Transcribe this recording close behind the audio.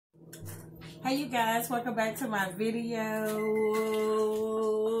Hey you guys, welcome back to my video.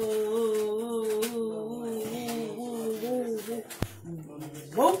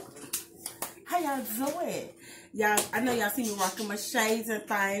 Whoa. How y'all doing? Y'all, I know y'all see me rocking my shades and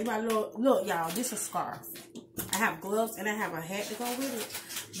things. My look, y'all, this is a scarf. I have gloves and I have a hat to go with it.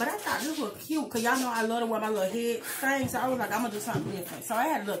 But I thought this was cute because y'all know I love to wear my little head thing. So I was like, I'm going to do something different. So I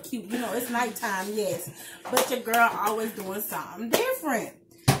had to look cute. You know, it's nighttime, yes. But your girl always doing something different.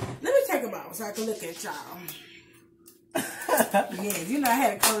 Let me take them out so I can look at y'all. Yes, you know I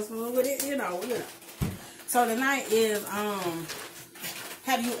had a color spoon with it, you know. So tonight is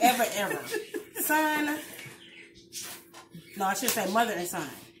have you ever son? No, I should say mother and son.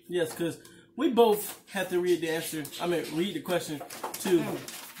 Yes, because we both have to read the answer. I mean, read the question to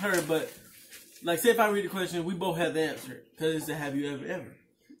her. But like, say if I read the question, we both have the answer because it's a have you ever.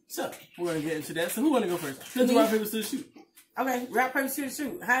 So we're gonna get into that. So who want to go first? Let's do rock paper scissors shoot. Okay, rock, paper, scissors,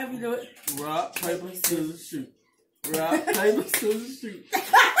 shoot. However you do it. Rock, paper, scissors, shoot. Rock, paper, scissors, shoot.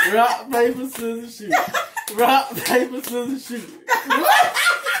 Rock, paper, scissors, shoot. Rock, paper, scissors, shoot.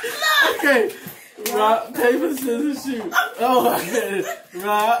 Okay. Rock, paper, scissors, shoot. Oh my goodness.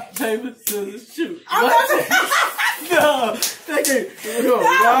 Rock, paper, scissors, shoot. No. Okay. Go.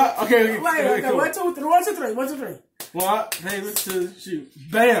 Rock. Okay. Wait. Okay. 1, 2, 3. 1, 2, 3. 1, 2, 3. Rock, paper, scissors, shoot.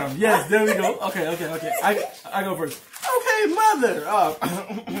 Bam. Yes. There we go. Okay. I go first. Okay, mother.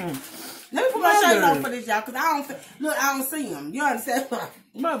 Let me put my shades on for this, y'all, because I don't see them. You understand?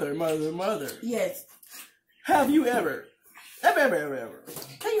 Mother. Yes. Have you ever? Can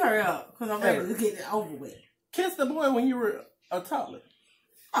you hurry up? Because I'm ready to get it over with. Kissed a boy when you were a toddler.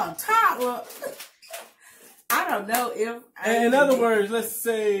 A toddler? I don't know if... In other words, let's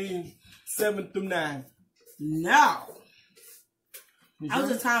say 7 through 9. No. I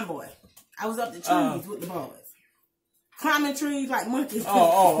was a tomboy. I was up the trees with the boys. Climbing trees like monkeys.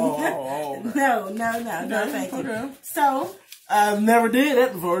 Oh. No, thank you. Okay. So... I never did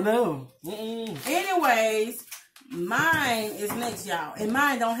that before, no. Anyways, mine is next, y'all. And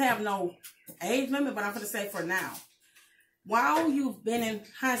mine don't have no age limit, but I'm going to say for now. While you've been in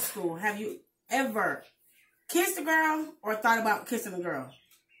high school, have you ever kissed a girl or thought about kissing a girl?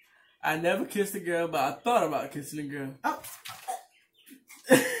 I never kissed a girl, but I thought about kissing a girl. Oh.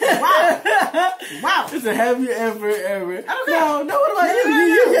 Wow. It's a have you ever. Okay. No, what about you?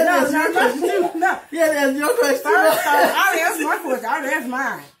 You had to answer your question too. No. You had to answer your question. I already asked my question. I already asked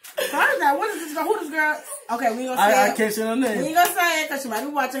mine. First, now, what is this girl? Who this girl? Okay, we ain't gonna say it. I can't say no name. We ain't gonna say it because she might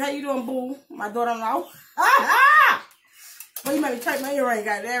be watching. How you doing, boo? My daughter-in-law. Well, you made me take my earring,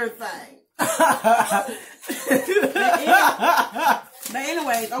 got everything. But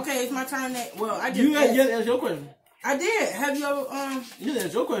anyways, okay, it's my turn. Well, I just... You had to answer your question. I did. Have you ever... You didn't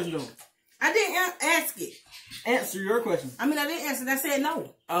answer your question, though. I didn't ask it. Answer your question. I mean, I didn't answer it. I said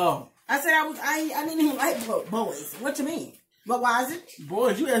no. Oh. I said I didn't even like boys. What you mean? What was it?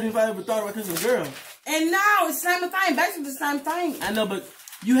 Boys, you asked me if I ever thought about kissing a girl. And now it's the same thing. Basically the same thing. I know, but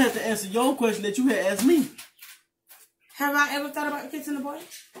you had to answer your question that you had asked me. Have I ever thought about kissing a boy?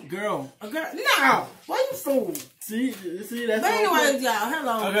 Girl. A girl? No. Why you fool? See, that's... But anyways, y'all,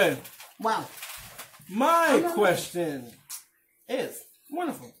 hello. Okay. Wow. My question is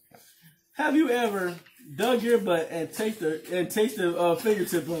wonderful. Have you ever dug your butt and taste the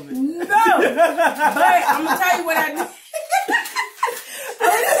fingertip of it? No. But I'm gonna tell you what I did.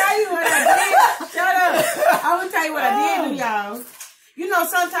 Shut up. I'm gonna tell you what I did to y'all. You know,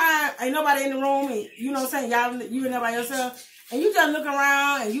 sometimes ain't nobody in the room, and you know what I'm saying, y'all, you in there by yourself, and you just look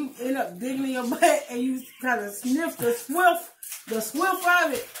around and you end up digging in your butt and you kind of sniff the swift of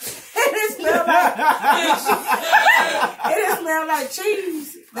it. And it smelled like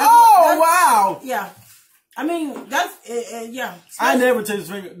cheese. Wow. Yeah. I mean, that's, yeah. I never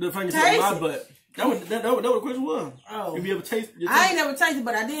tasted the fingertip of my butt. That what the question was. Oh. If you ever taste your I ain't never tasted,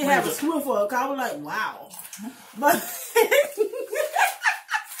 but I did have a swift of it, because I was like, wow. But,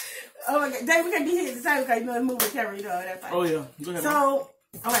 oh my God. Dave, we can't be here at the time because you know the movie camera, you know, that thing. Oh, yeah. Go ahead. So,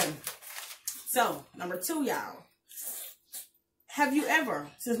 okay. So, number 2, y'all. Have you ever,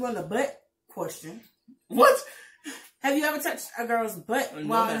 since we're on the butt question. What? Have you ever touched a girl's butt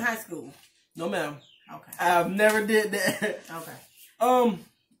while in high school? No, ma'am. Okay. I've never did that. Okay.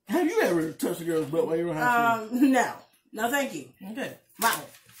 Have you ever touched a girl's butt while you were in high school? No. No, thank you. Okay. Wow.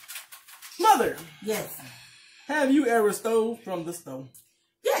 Mother. Yes. Have you ever stole from the stove?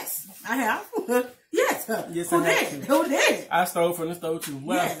 Yes, I have. Yes. Yes, Who I have did? too. Who did? I stole from the stove too.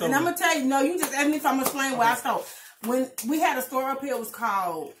 Well, yes, and I'm gonna tell you. No, you just asked me if I'm gonna explain where I stole. When we had a store up here, it was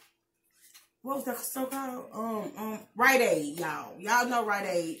called. What was that store called? Rite Aid, y'all. Y'all know Rite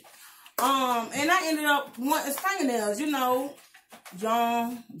Aid. And I ended up wanting fingernails. You know,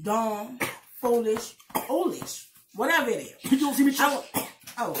 young, dumb, foolish, whatever it is. You don't see me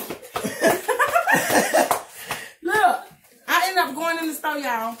oh. Look, I ended up going in the store,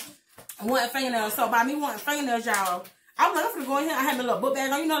 y'all, and wanting fingernails. So by me wanting fingernails, y'all, I was like, I'm gonna go in here. I had my little book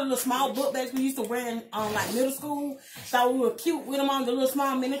bag on. You know the little small book bags we used to wear in like middle school? So we were cute with them on the little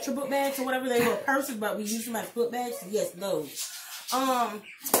small miniature book bags or whatever. They were purses, but we used them as book bags. Yes, those. I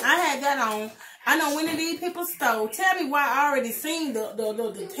had that on. I know when these people stole. Tell me why I already seen the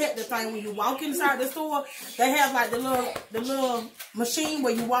detector thing when you walk inside the store. They have like the little machine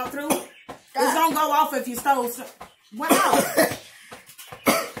where you walk through. It's gonna go off if you stole some. Wow.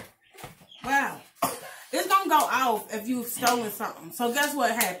 Wow. It's gonna go off if you've stolen something. So guess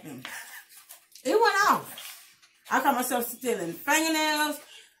what happened? It went off. I caught myself stealing fingernails,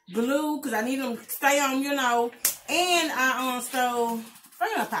 glue, because I need them to stay on, you know, and I stole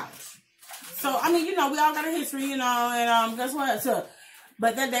fingernail polish. So, I mean, you know, we all got a history, you know, and guess what? So,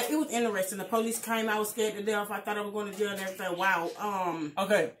 but that day, it was interesting. The police came, I was scared to death. I thought I was going to jail and everything. Wow.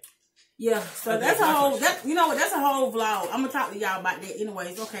 Okay. Yeah, so that's a whole, you know what, that's a whole vlog. I'm going to talk to y'all about that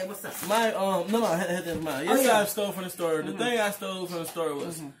anyways. Okay, what's up? My, no, I had that in mind. Yes, I stole from the store. The thing I stole from the store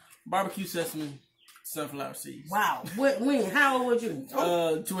was barbecue sesame sunflower seeds. Wow. When? How old was you?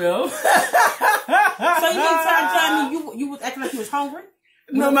 12. So you didn't tell me you was acting like you was hungry?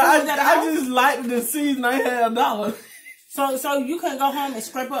 No, man, I just liked the seeds and I had $1. So you couldn't go home and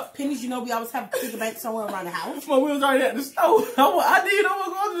scrape up pennies? You know, we always have a piggy bank somewhere around the house. Well, we was already at the store. I was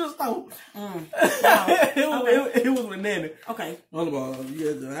going to the store. Wow. It was with Nanny. Okay. You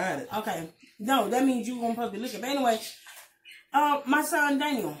guys had it. Okay. No, that means you weren't supposed to be looking. But anyway, my son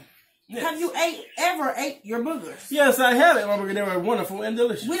Daniel, have you ever ate your boogers? Yes, I have it, my boogers. They were wonderful and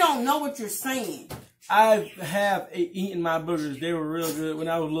delicious. We don't know what you're saying. I have eaten my boogers. They were real good when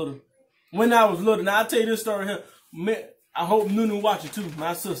I was little. Now, I'll tell you this story here. I hope Nunu watch it too,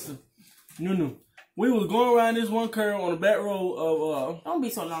 my sister. Nunu. We was going around this one curve on the back road of... Don't be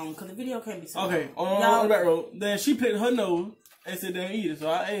so long, because the video can't be so long. Okay, on the back road. Then she picked her nose and said, "Don't eat it," so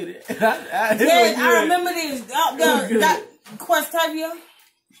I ate it. I remember this. That Questivia.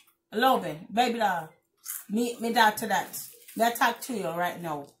 Loban, baby doll. Me doll to that. That talk to you right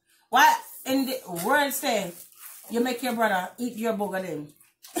now. What in the word said, you make your brother eat your booger then.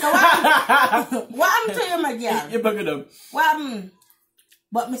 So what I'm to you, my girl? You bugger them. What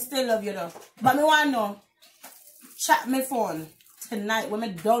but me still love you though. But me want to know, chat my phone tonight when me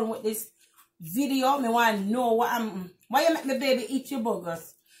done with this video. Me want to know why you make my baby eat your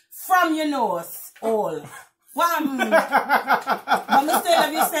boogers from your nose all. But me still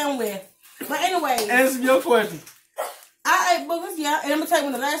love you same way. But anyway, answer your question. I ate boogers, yeah. And I'm gonna tell you,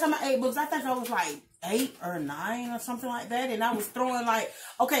 when the last time I ate boogers, I think I was like 8 or 9 or something like that. And I was throwing like,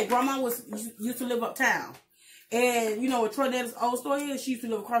 okay, grandma used to live uptown. And you know what Troy Daddy's old store is? She used to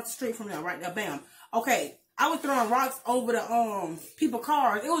live across the street from there, right there, bam. Okay, I was throwing rocks over the people's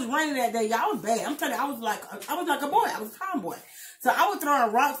cars. It was raining that day, y'all. I was bad. I'm telling you, I was like a boy. I was a tomboy. So I was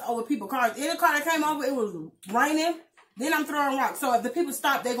throwing rocks over people's cars. Any car that came over, it was raining. Then I'm throwing rocks. So if the people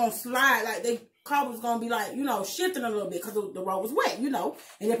stop, they're gonna slide. Like they car was gonna be like, you know, shifting a little bit because the road was wet, you know,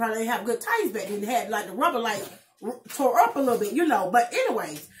 and they probably didn't have good tires back then. They had like the rubber like tore up a little bit, you know. But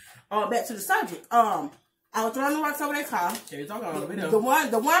anyways, back to the subject. I was throwing the rocks over their car.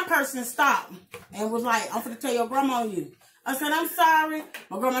 The one person stopped and was like, "I'm gonna tell your grandma on you." I said, "I'm sorry."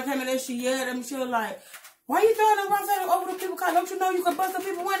 My grandma came in there, she yelled at me. She was like, "Why you throwing the rocks over the people's car? Don't you know you can bust the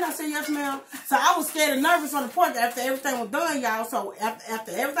people's window?" I said, "Yes, ma'am." So I was scared and nervous on the porch after everything was done, y'all. So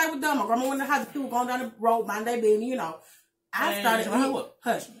after everything was done, my grandma went in the house. People going down the road, mind their business, you know. I started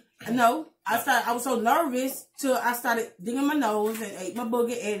hush. No, I was so nervous till I started digging my nose and ate my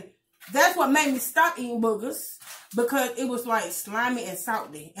booger, and that's what made me stop eating boogers, because it was like slimy and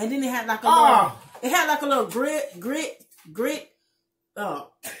salty, and then it had like a little grit.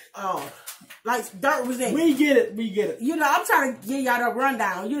 Like dirt was in it. We get it. You know, I'm trying to give y'all the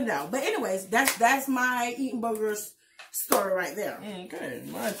rundown, you know. But anyways, that's my eating boogers story right there. Okay,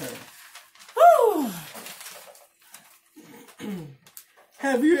 my turn. Whew.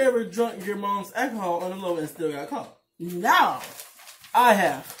 Have you ever drunk your mom's alcohol on the low and still got caught? No. I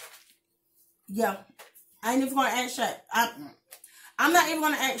have. Yeah. I ain't even gonna act shocked. I'm not even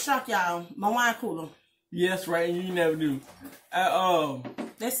gonna act shocked, y'all. My wine cooler. Yes, right, and you never do.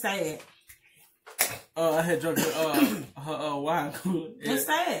 That's sad. I had drunk her wine cooler. That's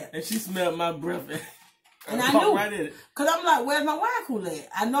sad. And she smelled my breath. And I knew. Right in it. Cause I'm like, where's my wine cooler at?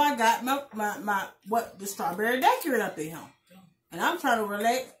 I know I got my the strawberry daiquiri up in here. And I'm trying to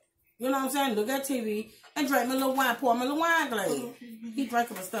relax. You know what I'm saying? Look at TV and drink my little wine, pour my little wine glass. He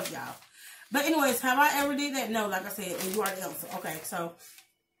drinking my stuff, y'all. But anyways, have I ever did that? No, like I said, you already answered. Okay, so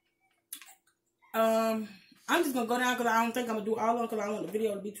I'm just gonna go down because I don't think I'm gonna do all of them because I don't want the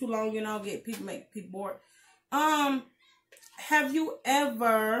video to be too long. You know, make people bored. Have you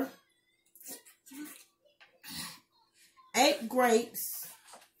ever ate grapes?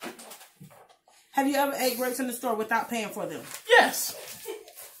 Have you ever ate grapes in the store without paying for them? Yes.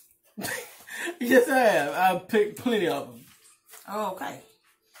 Yes, I have. I've picked plenty of them. Oh, okay.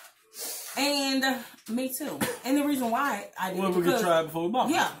 And me too. And the reason why I did Well, we could try it before we buy.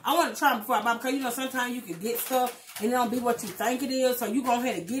 Yeah, I want to try it before I buy because, you know, sometimes you can get stuff and it don't be what you think it is. So you go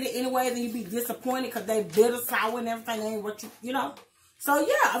ahead and get it anyway. Then you be disappointed because they bitter, sour, and everything ain't what you know. So,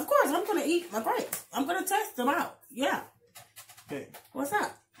 yeah, of course, I'm going to eat my grapes. I'm going to test them out. Yeah. Okay. What's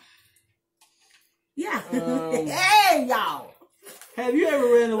up? Yeah. Hey, y'all. Have you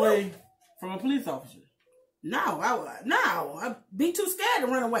ever ran away from a police officer? No, I'd be too scared to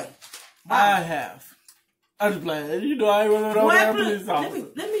run away. Wow. I have. I'm just playing. You know I ain't running over a police officer.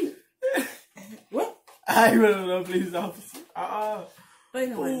 Let me. What? I ain't running over a police officer. But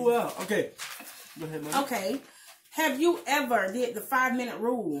anyway. Ooh, well. Okay. Go ahead, man. Okay. Have you ever did the 5-minute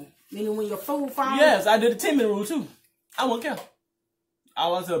rule? Meaning when your food falls? Yes, I did the 10-minute rule too. I won't count. I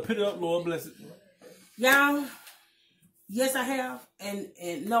want to pick it up, Lord bless it. Y'all, yes I have,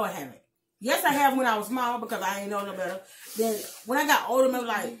 and no I haven't. Yes, I have when I was small because I ain't know no better. Then when I got older, maybe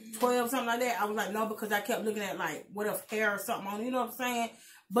like 12, something like that, I was like, no, because I kept looking at like, what if hair or something on, you know what I'm saying?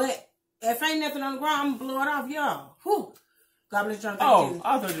 But if ain't nothing on the ground, I'm going to blow it off, y'all. Whew. God bless John, thank you.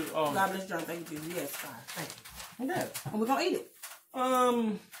 I thought you, God bless John, thank you. Yes, God, thank you. Okay. And we're going to eat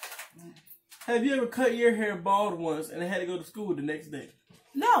it. Have you ever cut your hair bald once and had to go to school the next day?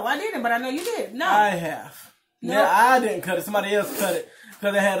 No, I didn't, but I know you did. No. I have. No. Yeah, I didn't cut it. Somebody else cut it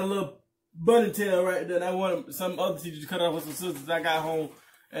because I had a little bunny tail right there. And I wanted some other teacher to cut it off with some scissors. I got home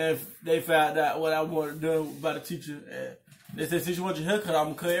and they found out what I wanted done by the teacher. And they said, since you want your hair cut, I'm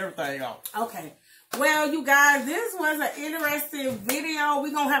going to cut everything off. Okay. Well, you guys, this was an interesting video.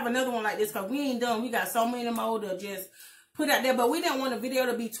 We're going to have another one like this because we ain't done. We got so many more to just put out there. But we didn't want the video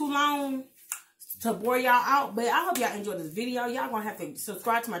to be too long to bore y'all out. But I hope y'all enjoyed this video. Y'all going to have to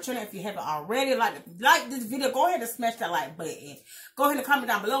subscribe to my channel if you haven't already. Like this video, go ahead and smash that like button. Go ahead and comment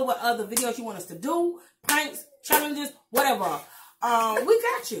down below what other videos you want us to do. Pranks, challenges, whatever. We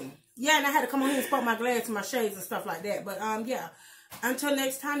got you. Yeah, and I had to come on here and spot my glasses and my shades and stuff like that. But, yeah. Until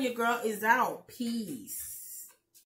next time, your girl is out. Peace.